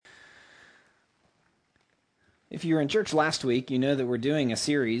If you were in church last week, you know that we're doing a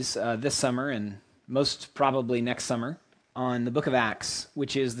series this summer and most probably next summer on the book of Acts,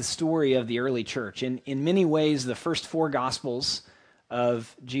 which is the story of the early church. In many ways, the first four Gospels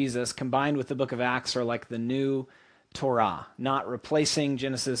of Jesus combined with the book of Acts are like the new Torah, not replacing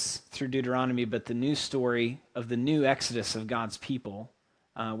Genesis through Deuteronomy, but the new story of the new exodus of God's people,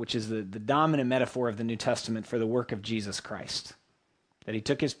 which is the dominant metaphor of the New Testament for the work of Jesus Christ. That he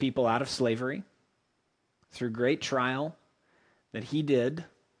took his people out of slavery through great trial that he did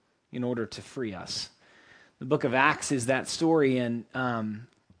in order to free us. The book of Acts is that story, and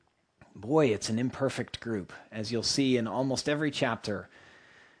boy, it's an imperfect group. As you'll see in almost every chapter,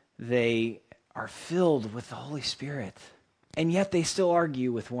 they are filled with the Holy Spirit, and yet they still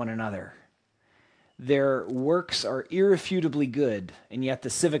argue with one another. Their works are irrefutably good, and yet the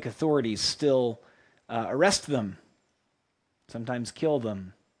civic authorities still arrest them, sometimes kill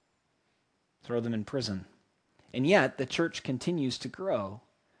them, throw them in prison. And yet, the church continues to grow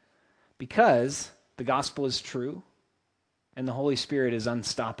because the gospel is true and the Holy Spirit is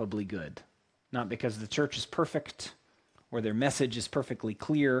unstoppably good. Not because the church is perfect or their message is perfectly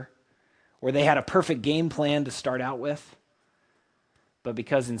clear or they had a perfect game plan to start out with, but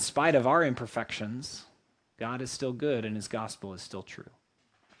because in spite of our imperfections, God is still good and his gospel is still true.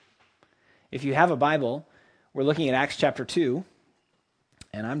 If you have a Bible, we're looking at Acts chapter 2,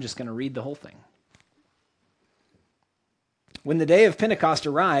 and I'm just going to read the whole thing. When the day of Pentecost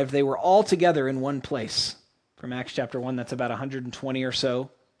arrived, they were all together in one place. From Acts chapter 1, that's about 120 or so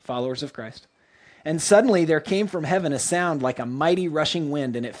followers of Christ. And suddenly there came from heaven a sound like a mighty rushing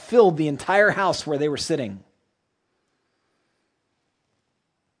wind, and it filled the entire house where they were sitting.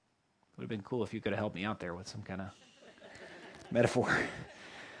 Would have been cool if you could have helped me out there with some kind of metaphor.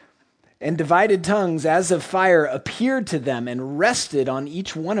 And divided tongues as of fire appeared to them and rested on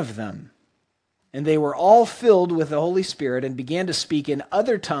each one of them. And they were all filled with the Holy Spirit and began to speak in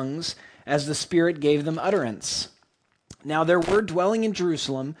other tongues as the Spirit gave them utterance. Now there were dwelling in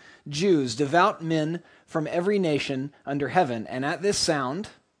Jerusalem Jews, devout men from every nation under heaven. And at this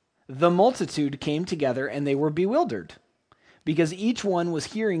sound, the multitude came together and they were bewildered, because each one was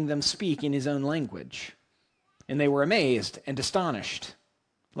hearing them speak in his own language. And they were amazed and astonished,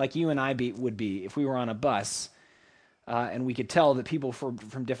 like you and I would be if we were on a bus and we could tell that people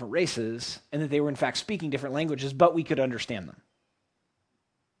from different races and that they were in fact speaking different languages, but we could understand them.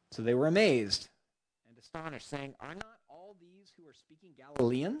 So they were amazed and astonished, saying, "Are not all these who are speaking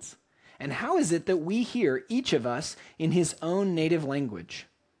Galileans? And how is it that we hear each of us in his own native language?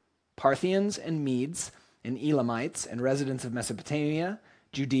 Parthians and Medes and Elamites and residents of Mesopotamia,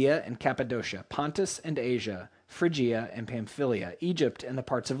 Judea and Cappadocia, Pontus and Asia, Phrygia and Pamphylia, Egypt and the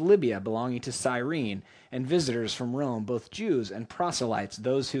parts of Libya belonging to Cyrene, and visitors from Rome, both Jews and proselytes,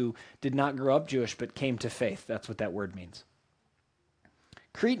 those who did not grow up Jewish but came to faith." That's what that word means.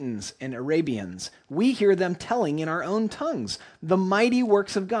 "Cretans and Arabians, we hear them telling in our own tongues the mighty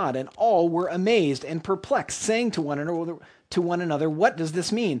works of God, and all were amazed and perplexed, saying to one another, 'What does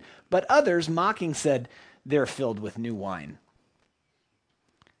this mean?' But others, mocking, said, 'They're filled with new wine,'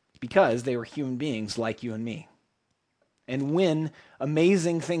 because they were human beings like you and me. And when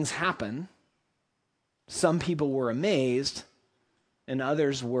amazing things happen, some people were amazed and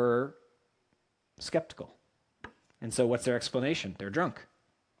others were skeptical. And so what's their explanation? They're drunk.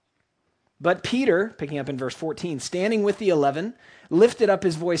 But Peter, picking up in verse 14, standing with the 11, lifted up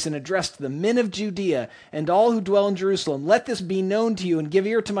his voice and addressed the men of Judea and all who dwell in Jerusalem, 'Let this be known to you and give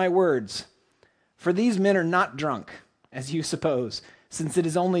ear to my words. For these men are not drunk, as you suppose, since it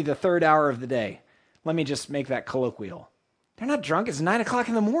is only the third hour of the day.'" Let me just make that colloquial. They're not drunk. It's 9 o'clock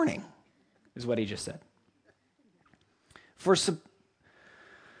in the morning, is what he just said.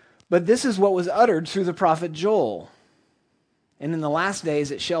 But this is what was uttered through the prophet Joel. "And in the last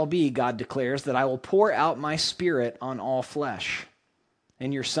days it shall be, God declares, that I will pour out my spirit on all flesh.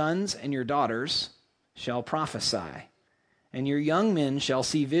 And your sons and your daughters shall prophesy. And your young men shall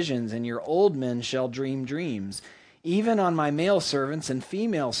see visions, and your old men shall dream dreams. Even on my male servants and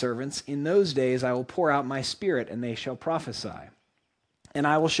female servants, in those days I will pour out my spirit, and they shall prophesy. And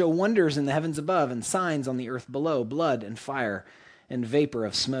I will show wonders in the heavens above, and signs on the earth below, blood and fire and vapor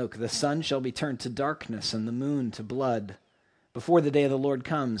of smoke. The sun shall be turned to darkness, and the moon to blood, before the day of the Lord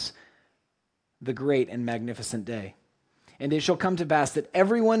comes, the great and magnificent day. And it shall come to pass that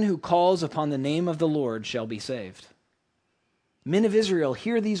everyone who calls upon the name of the Lord shall be saved. Men of Israel,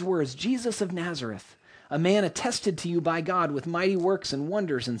 hear these words. Jesus of Nazareth, a man attested to you by God with mighty works and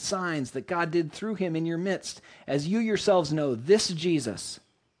wonders and signs that God did through him in your midst, as you yourselves know, this Jesus,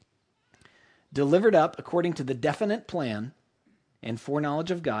 delivered up according to the definite plan and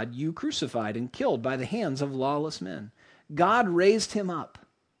foreknowledge of God, you crucified and killed by the hands of lawless men. God raised him up,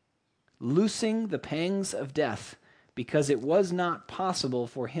 loosing the pangs of death, because it was not possible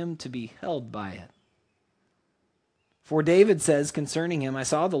for him to be held by it. For David says concerning him, I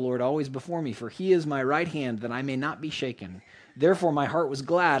saw the Lord always before me, for he is my right hand, that I may not be shaken. Therefore my heart was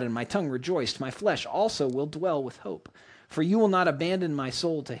glad, and my tongue rejoiced. My flesh also will dwell with hope. For you will not abandon my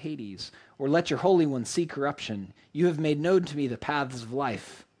soul to Hades, or let your Holy One see corruption. You have made known to me the paths of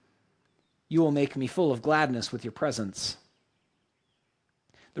life. You will make me full of gladness with your presence.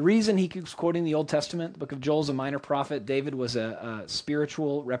 The reason he keeps quoting the Old Testament, the book of Joel's a minor prophet, David was a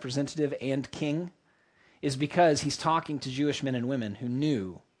spiritual representative and king, is because he's talking to Jewish men and women who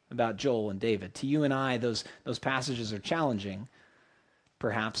knew about Joel and David. To you and I, those passages are challenging,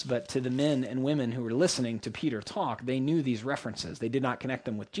 perhaps, but to the men and women who were listening to Peter talk, they knew these references. They did not connect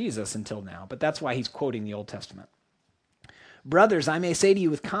them with Jesus until now, but that's why he's quoting the Old Testament. Brothers, I may say to you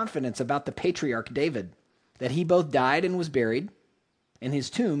with confidence about the patriarch David, that he both died and was buried, and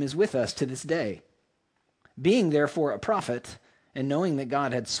his tomb is with us to this day. Being therefore a prophet, and knowing that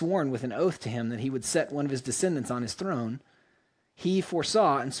God had sworn with an oath to him that he would set one of his descendants on his throne, he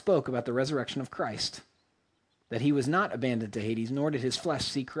foresaw and spoke about the resurrection of Christ, that he was not abandoned to Hades, nor did his flesh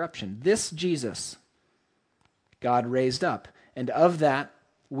see corruption. This Jesus God raised up, and of that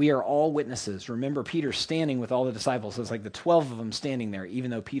we are all witnesses. Remember, Peter's standing with all the disciples, so it's like the 12 of them standing there,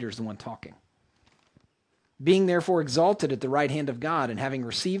 even though Peter's the one talking. Being therefore exalted at the right hand of God, and having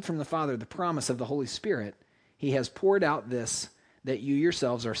received from the Father the promise of the Holy Spirit, he has poured out this that you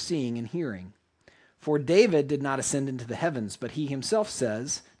yourselves are seeing and hearing. For David did not ascend into the heavens, but he himself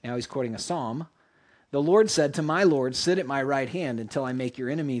says, now he's quoting a psalm, the Lord said to my Lord, sit at my right hand until I make your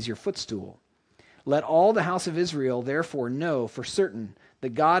enemies your footstool. Let all the house of Israel therefore know for certain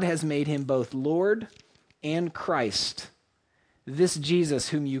that God has made him both Lord and Christ, this Jesus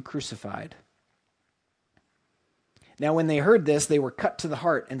whom you crucified. Now when they heard this, they were cut to the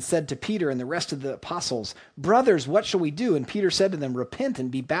heart and said to Peter and the rest of the apostles, brothers, what shall we do? And Peter said to them, repent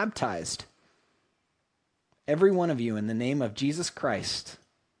and be baptized, every one of you, in the name of Jesus Christ,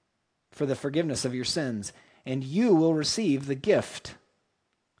 for the forgiveness of your sins, and you will receive the gift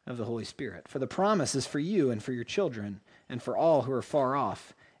of the Holy Spirit. For the promise is for you and for your children and for all who are far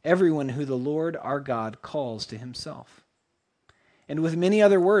off, everyone who the Lord our God calls to himself. And with many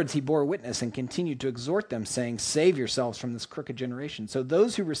other words he bore witness and continued to exhort them, saying, save yourselves from this crooked generation. So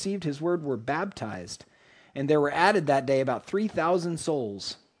those who received his word were baptized, and there were added that day about 3,000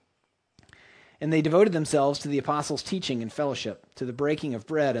 souls. And they devoted themselves to the apostles' teaching and fellowship, to the breaking of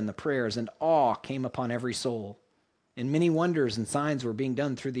bread and the prayers, and awe came upon every soul. And many wonders and signs were being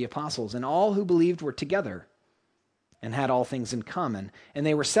done through the apostles, and all who believed were together and had all things in common. And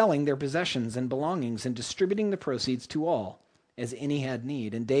they were selling their possessions and belongings and distributing the proceeds to all, as any had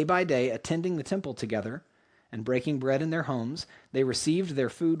need. And day by day, attending the temple together and breaking bread in their homes, they received their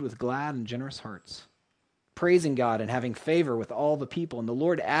food with glad and generous hearts, praising God and having favor with all the people. And the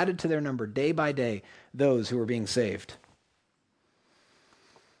Lord added to their number day by day those who were being saved.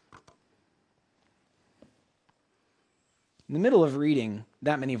 In the middle of reading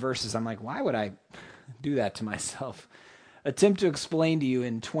that many verses, I'm like, why would I do that to myself? Attempt to explain to you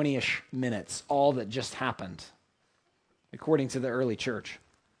in 20-ish minutes all that just happened, according to the early church.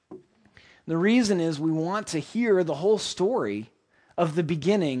 The reason is we want to hear the whole story of the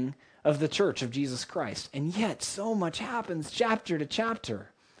beginning of the church of Jesus Christ. And yet so much happens chapter to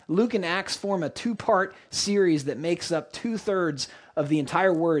chapter. Luke and Acts form a two-part series that makes up 2/3 of the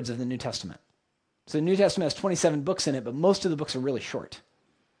entire words of the New Testament. So the New Testament has 27 books in it, but most of the books are really short.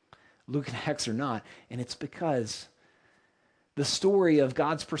 Luke and Acts are not, and it's because the story of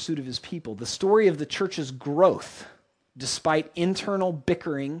God's pursuit of his people, the story of the church's growth, despite internal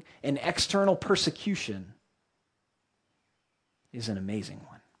bickering and external persecution, is an amazing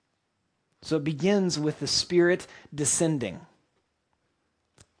one. So it begins with the Spirit descending,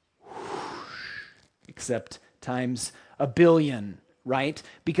 except times a billion, right?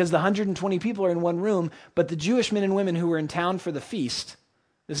 Because the 120 people are in one room, but the Jewish men and women who were in town for the feast,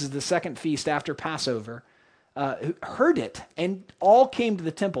 this is the second feast after Passover, heard it and all came to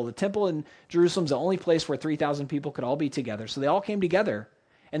the temple. The temple in Jerusalem is the only place where 3,000 people could all be together. So they all came together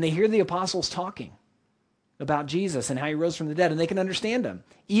and they hear the apostles talking about Jesus and how he rose from the dead, and they can understand him.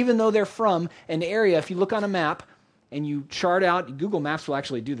 Even though they're from an area, if you look on a map and you chart out, Google Maps will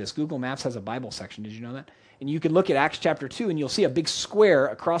actually do this. Google Maps has a Bible section. Did you know that? And you can look at Acts chapter 2 and you'll see a big square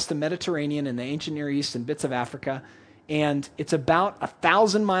across the Mediterranean and the ancient Near East and bits of Africa. And it's about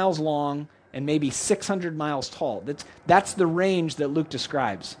 1,000 miles long and maybe 600 miles tall. That's the range that Luke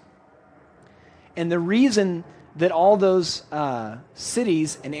describes. And the reason that all those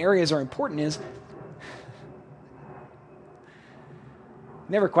cities and areas are important is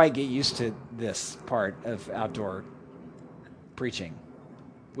never quite get used to this part of outdoor preaching,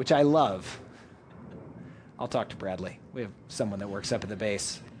 which I love. I'll talk to Bradley. We have someone that works up at the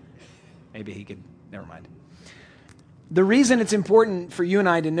base. Maybe he could, never mind. The reason it's important for you and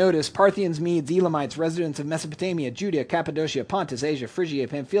I to notice Parthians, Medes, Elamites, residents of Mesopotamia, Judea, Cappadocia, Pontus, Asia, Phrygia,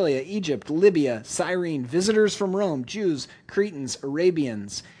 Pamphylia, Egypt, Libya, Cyrene, visitors from Rome, Jews, Cretans,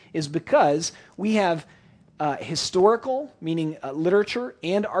 Arabians, is because we have historical, meaning literature,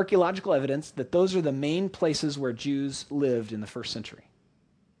 and archaeological evidence that those are the main places where Jews lived in the first century.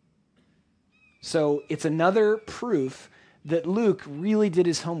 So it's another proof that Luke really did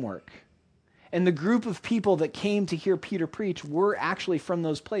his homework. And the group of people that came to hear Peter preach were actually from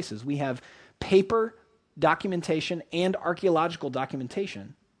those places. We have paper documentation and archaeological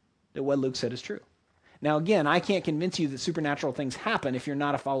documentation that what Luke said is true. Now, again, I can't convince you that supernatural things happen if you're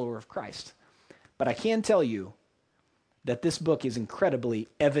not a follower of Christ. But I can tell you that this book is incredibly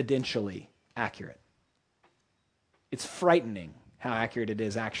evidentially accurate. It's frightening how accurate it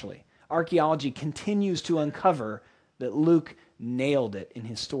is, actually. Archaeology continues to uncover that Luke nailed it in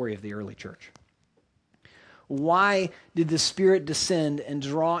his story of the early church. Why did the Spirit descend and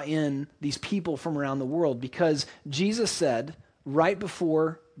draw in these people from around the world? Because Jesus said right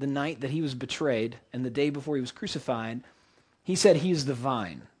before the night that he was betrayed and the day before he was crucified, he said he's the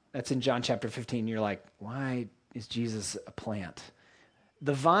vine. That's in John chapter 15. You're like, why is Jesus a plant?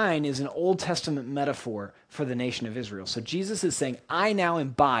 The vine is an Old Testament metaphor for the nation of Israel. So Jesus is saying, I now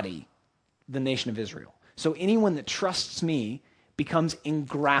embody the nation of Israel. So anyone that trusts me becomes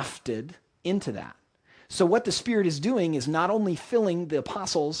engrafted into that. So what the Spirit is doing is not only filling the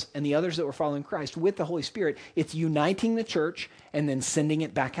apostles and the others that were following Christ with the Holy Spirit, it's uniting the church and then sending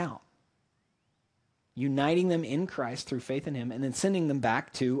it back out. Uniting them in Christ through faith in him and then sending them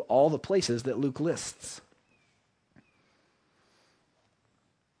back to all the places that Luke lists.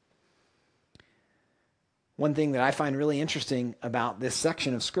 One thing that I find really interesting about this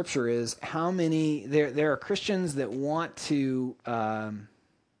section of Scripture is how many, there are Christians that want to,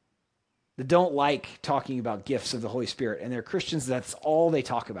 that don't like talking about gifts of the Holy Spirit. And there are Christians that's all they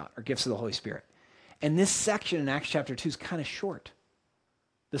talk about are gifts of the Holy Spirit. And this section in Acts chapter 2 is kind of short.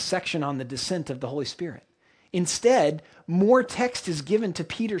 The section on the descent of the Holy Spirit. Instead, more text is given to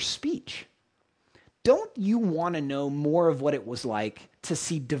Peter's speech. Don't you want to know more of what it was like to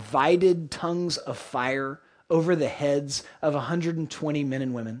see divided tongues of fire over the heads of 120 men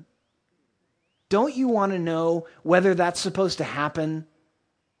and women? Don't you want to know whether that's supposed to happen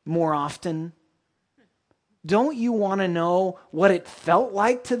more often? Don't you want to know what it felt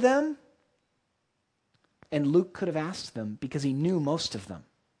like to them? And Luke could have asked them because he knew most of them.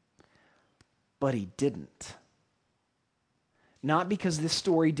 But he didn't. Not because this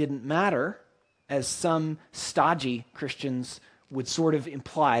story didn't matter, as some stodgy Christians would sort of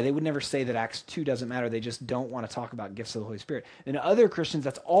imply. They would never say that Acts 2 doesn't matter. They just don't want to talk about gifts of the Holy Spirit. And other Christians,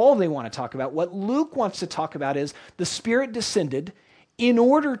 that's all they want to talk about. What Luke wants to talk about is the Spirit descended in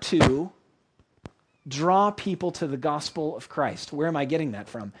order to draw people to the gospel of Christ. Where am I getting that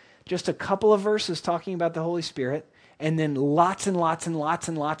from? Just a couple of verses talking about the Holy Spirit, and then lots and lots and lots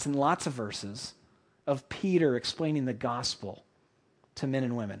and lots and lots of verses of Peter explaining the gospel to men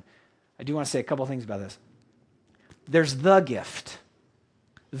and women. I do want to say a couple things about this. There's the gift.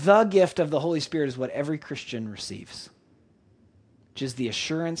 The gift of the Holy Spirit is what every Christian receives, which is the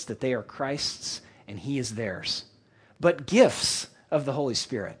assurance that they are Christ's and he is theirs. But gifts of the Holy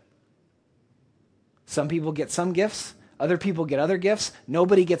Spirit. Some people get some gifts. Other people get other gifts.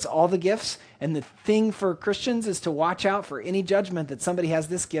 Nobody gets all the gifts. And the thing for Christians is to watch out for any judgment that somebody has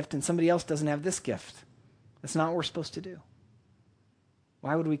this gift and somebody else doesn't have this gift. That's not what we're supposed to do.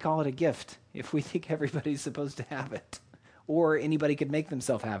 Why would we call it a gift if we think everybody's supposed to have it? Or anybody could make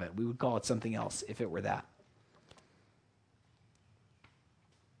themselves have it. We would call it something else if it were that.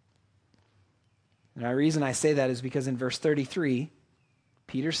 And the reason I say that is because in verse 33,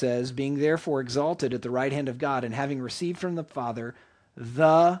 Peter says, being therefore exalted at the right hand of God and having received from the Father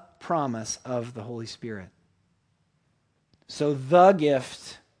the promise of the Holy Spirit. So the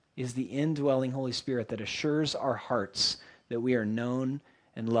gift is the indwelling Holy Spirit that assures our hearts that we are known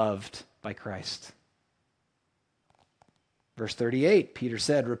and loved by Christ. Verse 38, Peter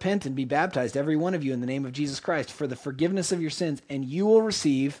said, repent and be baptized, every one of you, in the name of Jesus Christ, for the forgiveness of your sins, and you will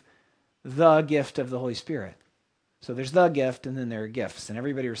receive the gift of the Holy Spirit. So there's the gift, and then there are gifts, and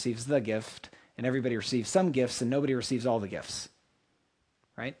everybody receives the gift, and everybody receives some gifts, and nobody receives all the gifts.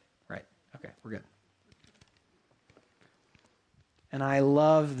 Right? Right. Okay, we're good. And I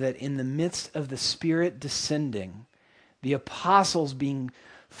love that in the midst of the Spirit descending, the apostles being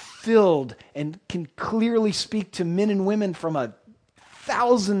filled and can clearly speak to men and women from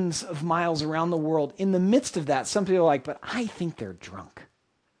thousands of miles around the world. In the midst of that, some people are like, but I think they're drunk.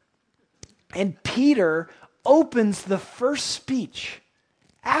 And Peter opens the first speech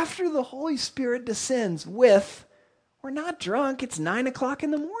after the Holy Spirit descends with, we're not drunk, it's 9 o'clock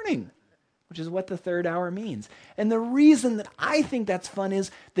in the morning, which is what the third hour means. And the reason that I think that's fun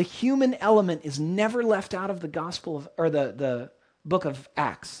is the human element is never left out of the the book of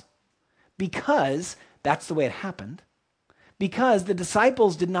Acts, because that's the way it happened. Because the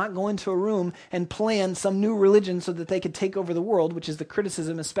disciples did not go into a room and plan some new religion so that they could take over the world, which is the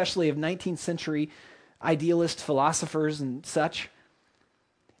criticism especially of 19th century idealist philosophers and such.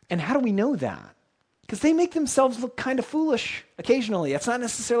 And how do we know that? Because they make themselves look kind of foolish occasionally. That's not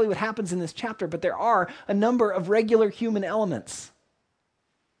necessarily what happens in this chapter, but there are a number of regular human elements.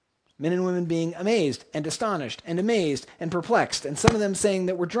 Men and women being amazed and astonished and amazed and perplexed, and some of them saying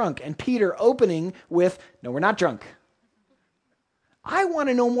that we're drunk, and Peter opening with, no, we're not drunk. I want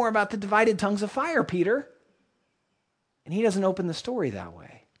to know more about the divided tongues of fire, Peter. And he doesn't open the story that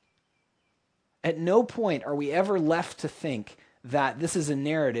way. At no point are we ever left to think that this is a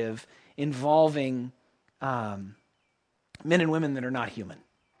narrative involving men and women that are not human.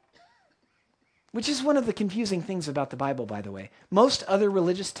 Which is one of the confusing things about the Bible, by the way. Most other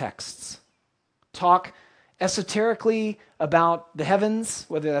religious texts talk esoterically about the heavens,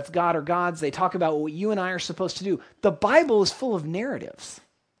 whether that's God or gods. They talk about what you and I are supposed to do. The Bible is full of narratives.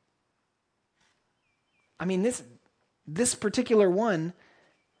 I mean, this particular one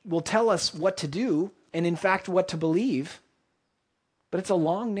will tell us what to do and, in fact, what to believe, but it's a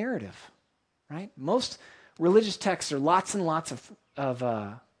long narrative, right? Most religious texts are lots and lots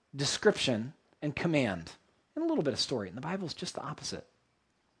of description and command and a little bit of story, and the Bible is just the opposite.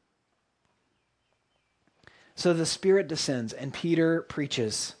 So the Spirit descends, and Peter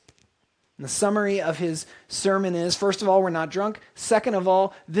preaches. And the summary of his sermon is, first of all, we're not drunk. Second of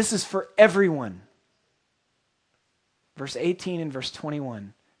all, this is for everyone. Verse 18 and verse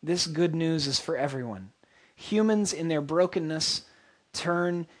 21. This good news is for everyone. Humans in their brokenness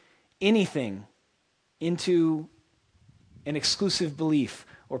turn anything into an exclusive belief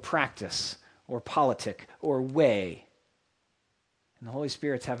or practice or politic or way. And the Holy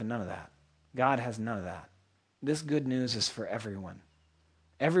Spirit's having none of that. God has none of that. This good news is for everyone.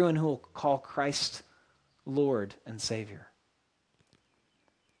 Everyone who will call Christ Lord and Savior.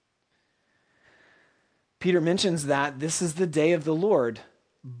 Peter mentions that this is the day of the Lord,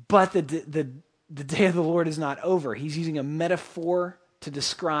 but the day of the Lord is not over. He's using a metaphor to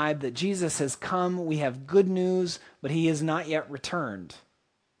describe that Jesus has come. We have good news, but he has not yet returned.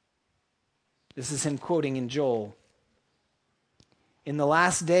 This is him quoting in Joel. In the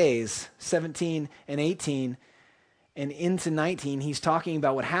last days, 17 and 18, and into 19, he's talking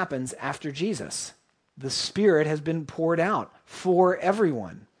about what happens after Jesus. The Spirit has been poured out for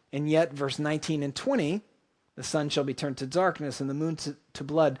everyone. And yet, verse 19 and 20, the sun shall be turned to darkness and the moon to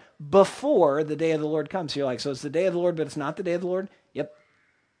blood before the day of the Lord comes. So you're like, so it's the day of the Lord, but it's not the day of the Lord? Yep.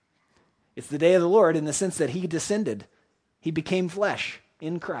 It's the day of the Lord in the sense that he descended. He became flesh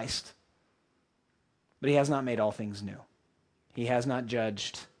in Christ. But he has not made all things new. He has not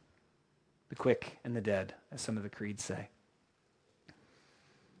judged the quick and the dead, as some of the creeds say.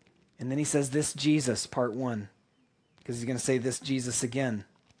 And then he says this Jesus, part 1, because he's going to say this Jesus again.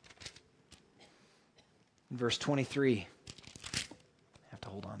 In verse 23, I have to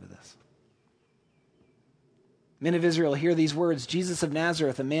hold on to this. Men of Israel, hear these words. Jesus of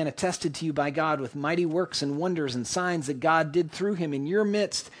Nazareth, a man attested to you by God with mighty works and wonders and signs that God did through him in your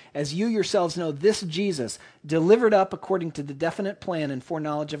midst, as you yourselves know, this Jesus, delivered up according to the definite plan and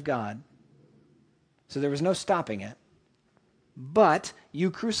foreknowledge of God. So there was no stopping it. But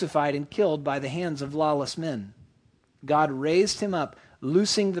you crucified and killed by the hands of lawless men. God raised him up,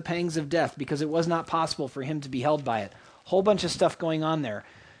 loosing the pangs of death, because it was not possible for him to be held by it. Whole bunch of stuff going on there.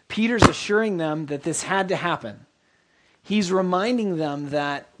 Peter's assuring them that this had to happen. He's reminding them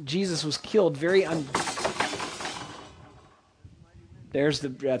that Jesus was killed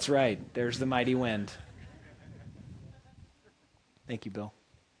that's right. There's the mighty wind. Thank you, Bill.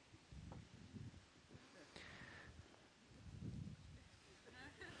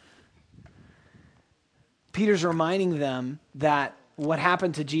 Peter's reminding them that what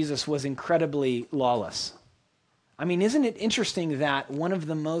happened to Jesus was incredibly lawless. I mean, isn't it interesting that one of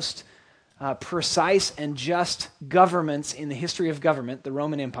the most precise and just governments in the history of government, the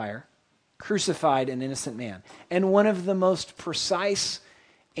Roman Empire, crucified an innocent man. And one of the most precise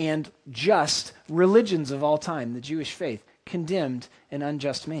and just religions of all time, the Jewish faith, condemned an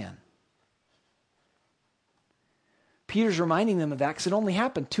unjust man. Peter's reminding them of that because it only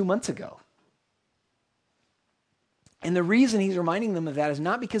happened 2 months ago. And the reason he's reminding them of that is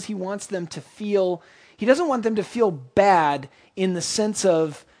not because he doesn't want them to feel bad in the sense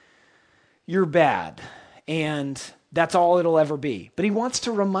of, you're bad, and that's all it'll ever be. But he wants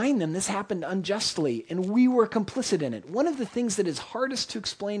to remind them this happened unjustly, and we were complicit in it. One of the things that is hardest to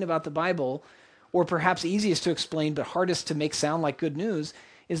explain about the Bible, or perhaps easiest to explain but hardest to make sound like good news,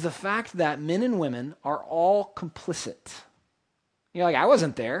 is the fact that men and women are all complicit. You're like, I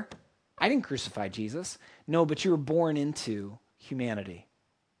wasn't there. I didn't crucify Jesus. No, but you were born into humanity,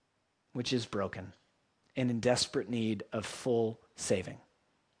 which is broken and in desperate need of full saving.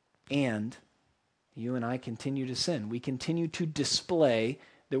 And you and I continue to sin. We continue to display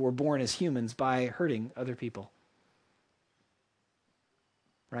that we're born as humans by hurting other people.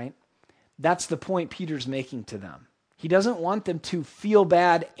 Right? That's the point Peter's making to them. He doesn't want them to feel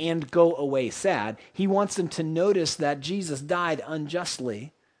bad and go away sad. He wants them to notice that Jesus died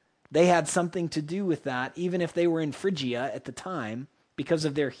unjustly. They had something to do with that, even if they were in Phrygia at the time, because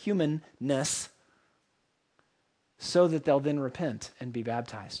of their humanness, so that they'll then repent and be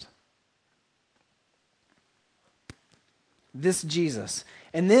baptized. This Jesus.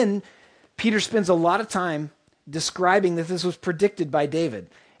 And then Peter spends a lot of time describing that this was predicted by David.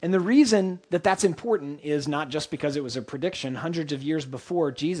 And the reason that that's important is not just because it was a prediction hundreds of years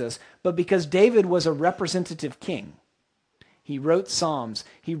before Jesus, but because David was a representative king. He wrote Psalms.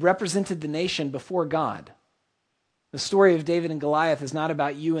 He represented the nation before God. The story of David and Goliath is not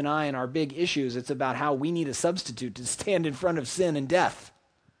about you and I and our big issues. It's about how we need a substitute to stand in front of sin and death.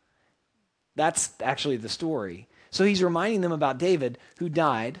 That's actually the story. So he's reminding them about David, who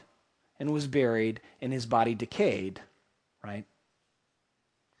died and was buried and his body decayed, right?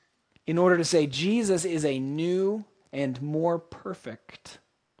 In order to say Jesus is a new and more perfect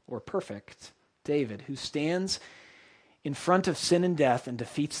David, who stands in front of sin and death and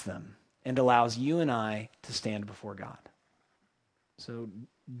defeats them and allows you and I to stand before God. So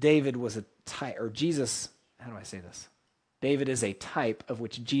David was a type, or Jesus, how do I say this? David is a type of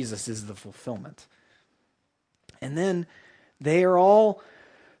which Jesus is the fulfillment. And then they are all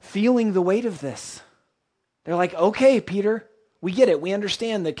feeling the weight of this. They're like, okay, Peter, we get it. We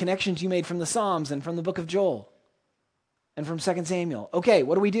understand the connections you made from the Psalms and from the book of Joel and from 2 Samuel. Okay,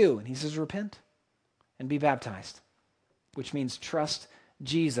 what do we do? And he says, repent and be baptized, which means trust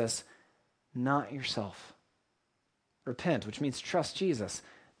Jesus, not yourself. Repent, which means trust Jesus,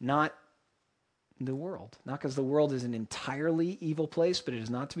 not the world. Not because the world is an entirely evil place, but it is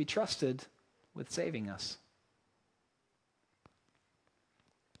not to be trusted with saving us.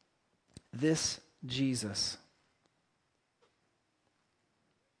 This Jesus,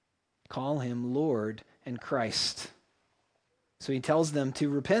 call him Lord and Christ. So he tells them to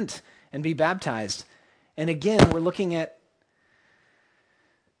repent and be baptized. And again, we're looking at,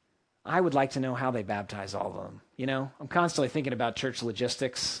 I would like to know how they baptize all of them. You know, I'm constantly thinking about church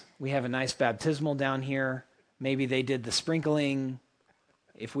logistics. We have a nice baptismal down here. Maybe they did the sprinkling.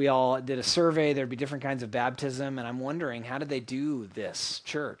 If we all did a survey, there'd be different kinds of baptism. And I'm wondering, how did they do this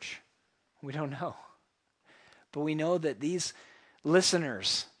church? We don't know. But we know that these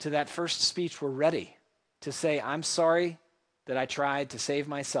listeners to that first speech were ready to say, I'm sorry that I tried to save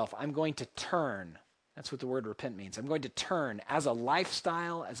myself. I'm going to turn. That's what the word repent means. I'm going to turn as a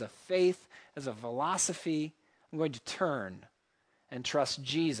lifestyle, as a faith, as a philosophy. I'm going to turn and trust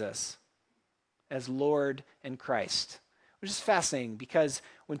Jesus as Lord and Christ, which is fascinating because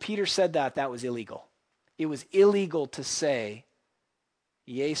when Peter said that, that was illegal. It was illegal to say,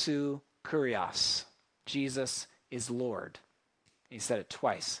 Jesu Kurios, Jesus is Lord. He said it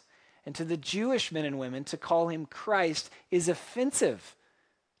twice. And to the Jewish men and women, to call him Christ is offensive.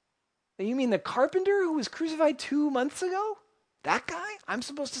 You mean the carpenter who was crucified 2 months ago? That guy? I'm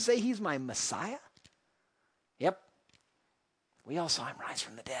supposed to say he's my Messiah? Yep. We all saw him rise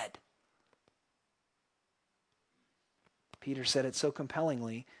from the dead. Peter said it so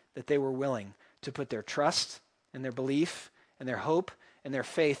compellingly that they were willing to put their trust and their belief and their hope and their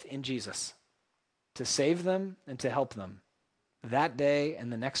faith in Jesus to save them and to help them that day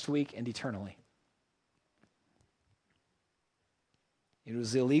and the next week and eternally. It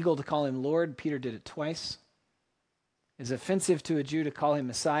was illegal to call him Lord. Peter did it twice. It's offensive to a Jew to call him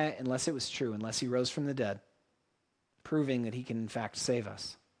Messiah unless it was true, unless he rose from the dead, proving that he can in fact save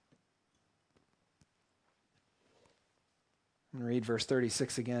us. I'm going to read verse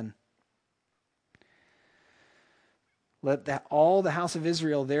 36 again. Let all the house of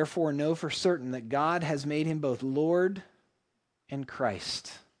Israel therefore know for certain that God has made him both Lord and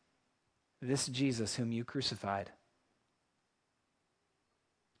Christ, this Jesus whom you crucified.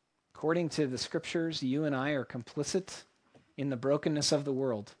 According to the scriptures, you and I are complicit in the brokenness of the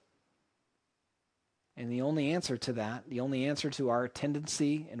world. And the only answer to that, the only answer to our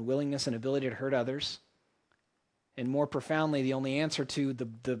tendency and willingness and ability to hurt others, and more profoundly, the only answer to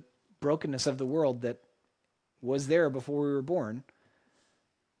the brokenness of the world that was there before we were born,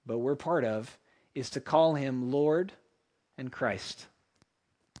 but we're part of, is to call him Lord and Christ.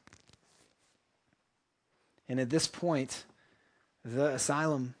 And at this point, the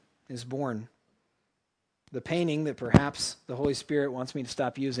asylum is born. The painting that perhaps the Holy Spirit wants me to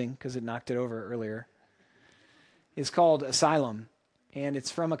stop using because it knocked it over earlier is called Asylum. And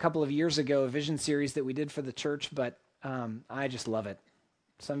it's from a couple of years ago, a vision series that we did for the church, but I just love it.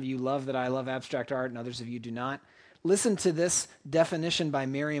 Some of you love that I love abstract art, and others of you do not. Listen to this definition by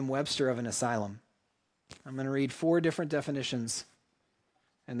Merriam-Webster of an asylum. I'm going to read 4 different definitions,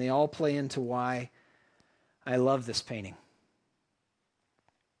 and they all play into why I love this painting.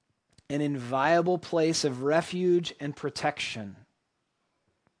 An inviolable place of refuge and protection,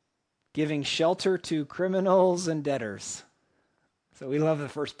 giving shelter to criminals and debtors. So we love the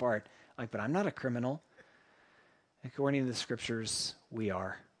first part. Like, but I'm not a criminal. According to the scriptures, we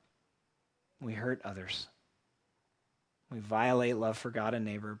are. We hurt others. We violate love for God and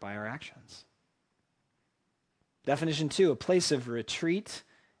neighbor by our actions. Definition 2, a place of retreat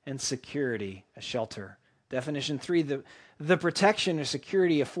and security, a shelter. Definition 3, the protection or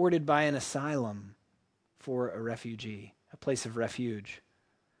security afforded by an asylum for a refugee, a place of refuge.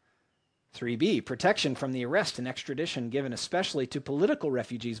 3b, protection from the arrest and extradition given especially to political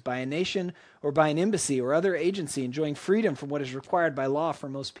refugees by a nation or by an embassy or other agency enjoying freedom from what is required by law for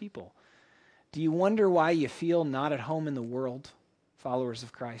most people. Do you wonder why you feel not at home in the world, followers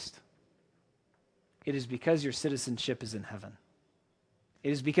of Christ? It is because your citizenship is in heaven.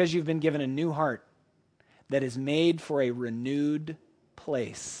 It is because you've been given a new heart that is made for a renewed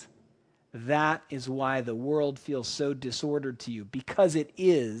place. That is why the world feels so disordered to you, because it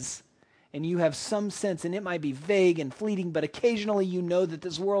is. And you have some sense, and it might be vague and fleeting, but occasionally you know that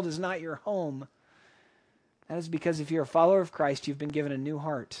this world is not your home. That is because if you're a follower of Christ, you've been given a new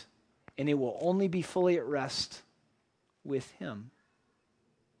heart, and it will only be fully at rest with him.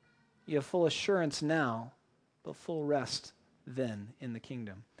 You have full assurance now, but full rest then in the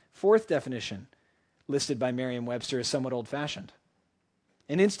kingdom. 4th definition, listed by Merriam-Webster, is somewhat old-fashioned.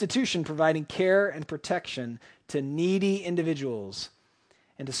 An institution providing care and protection to needy individuals,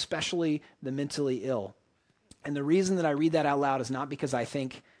 and especially the mentally ill. And the reason that I read that out loud is not because I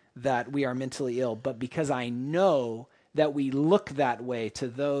think that we are mentally ill, but because I know that we look that way to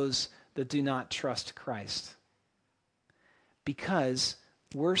those that do not trust Christ. Because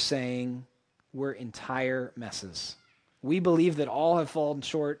we're saying we're entire messes. We believe that all have fallen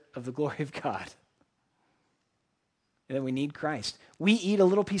short of the glory of God, and that we need Christ. We eat a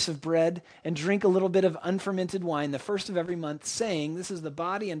little piece of bread and drink a little bit of unfermented wine the first of every month, saying, this is the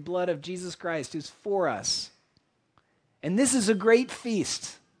body and blood of Jesus Christ who's for us. And this is a great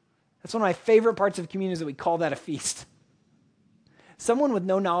feast. That's one of my favorite parts of communion, is that we call that a feast. Someone with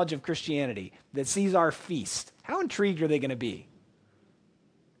no knowledge of Christianity that sees our feast, how intrigued are they going to be?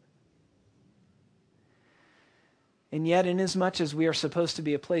 And yet, inasmuch as we are supposed to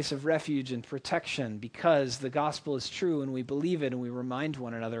be a place of refuge and protection because the gospel is true and we believe it and we remind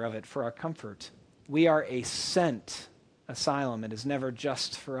one another of it for our comfort, we are a sent asylum. It is never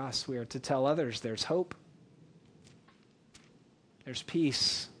just for us. We are to tell others there's hope. There's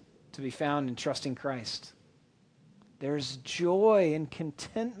peace to be found in trusting Christ. There's joy and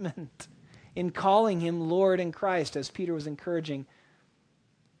contentment in calling him Lord and Christ, as Peter was encouraging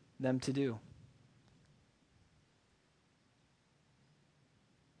them to do.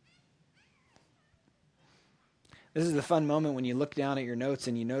 This is the fun moment when you look down at your notes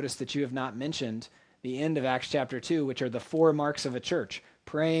and you notice that you have not mentioned the end of Acts chapter 2, which are the 4 marks of a church: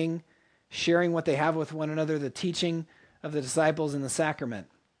 praying, sharing what they have with one another, the teaching of the disciples, and the sacrament.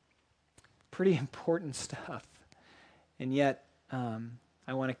 Pretty important stuff. And yet,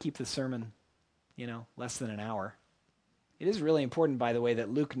 I want to keep the sermon, less than an hour. It is really important, by the way,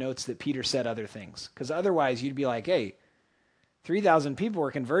 that Luke notes that Peter said other things, because otherwise you'd be like, hey, 3,000 people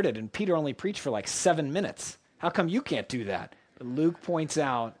were converted and Peter only preached for like 7 minutes. How come you can't do that? But Luke points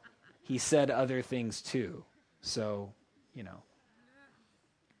out he said other things too. So,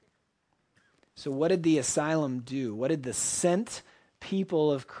 So what did the asylum do? What did the sent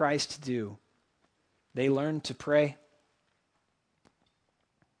people of Christ do? They learned to pray.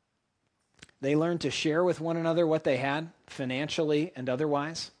 They learned to share with one another what they had, financially and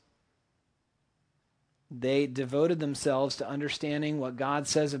otherwise. They devoted themselves to understanding what God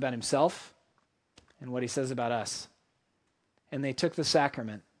says about himself and what he says about us. And they took the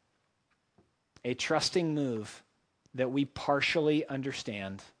sacrament. a trusting move that we partially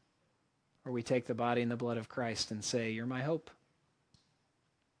understand, where we take the body and the blood of Christ and say, you're my hope.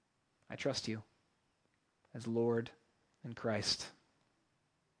 I trust you as Lord and Christ.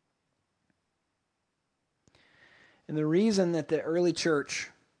 And the reason that the early church,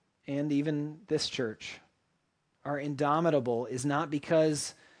 and even this church, are indomitable is not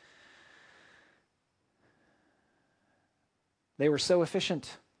because they were so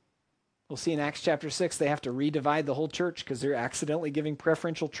efficient. We'll see in Acts chapter 6, they have to redivide the whole church because they're accidentally giving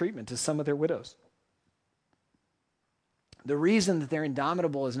preferential treatment to some of their widows. The reason that they're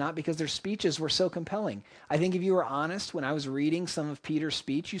indomitable is not because their speeches were so compelling. I think if you were honest, when I was reading some of Peter's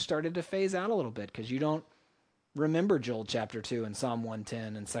speech, you started to phase out a little bit because you don't remember Joel chapter 2 and Psalm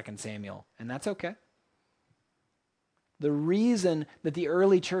 110 and 2 Samuel, and that's okay. The reason that the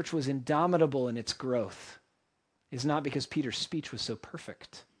early church was indomitable in its growth is not because Peter's speech was so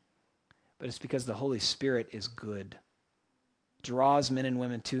perfect, but it's because the Holy Spirit is good, draws men and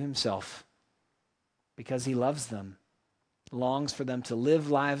women to himself because he loves them, longs for them to live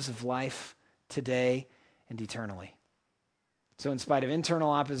lives of life today and eternally. So in spite of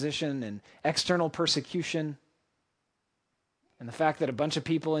internal opposition and external persecution, and the fact that a bunch of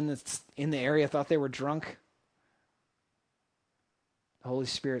people in the area thought they were drunk, the Holy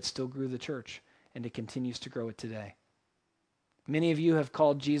Spirit still grew the church, and it continues to grow it today. Many of you have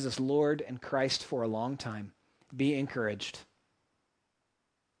called Jesus Lord and Christ for a long time. Be encouraged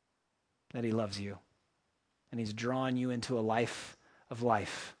that he loves you, and he's drawn you into a life of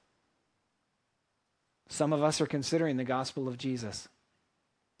life. Some of us are considering the gospel of Jesus.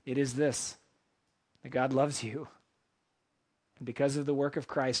 It is this, that God loves you. And because of the work of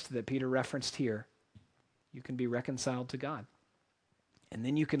Christ that Peter referenced here, you can be reconciled to God. And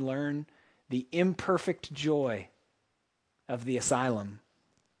then you can learn the imperfect joy of the asylum,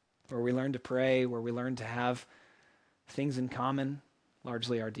 where we learn to pray, where we learn to have things in common.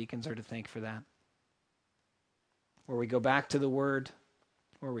 Largely our deacons are to thank for that. Where we go back to the Word,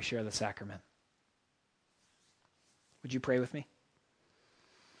 where we share the sacrament. Would you pray with me?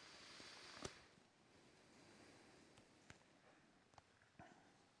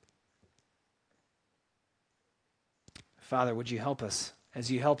 Father, would you help us as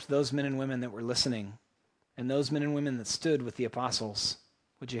you helped those men and women that were listening and those men and women that stood with the apostles?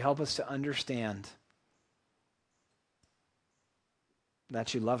 Would you help us to understand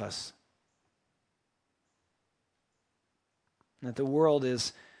that you love us? That the world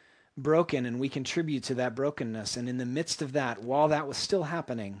is broken and we contribute to that brokenness. And in the midst of that, while that was still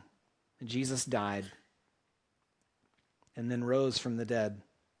happening, Jesus died and then rose from the dead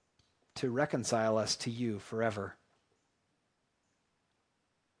to reconcile us to you forever.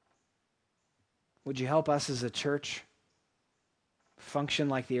 Would you help us as a church function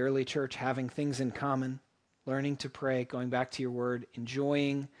like the early church, having things in common, learning to pray, going back to your word,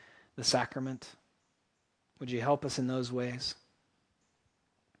 enjoying the sacrament? Would you help us in those ways?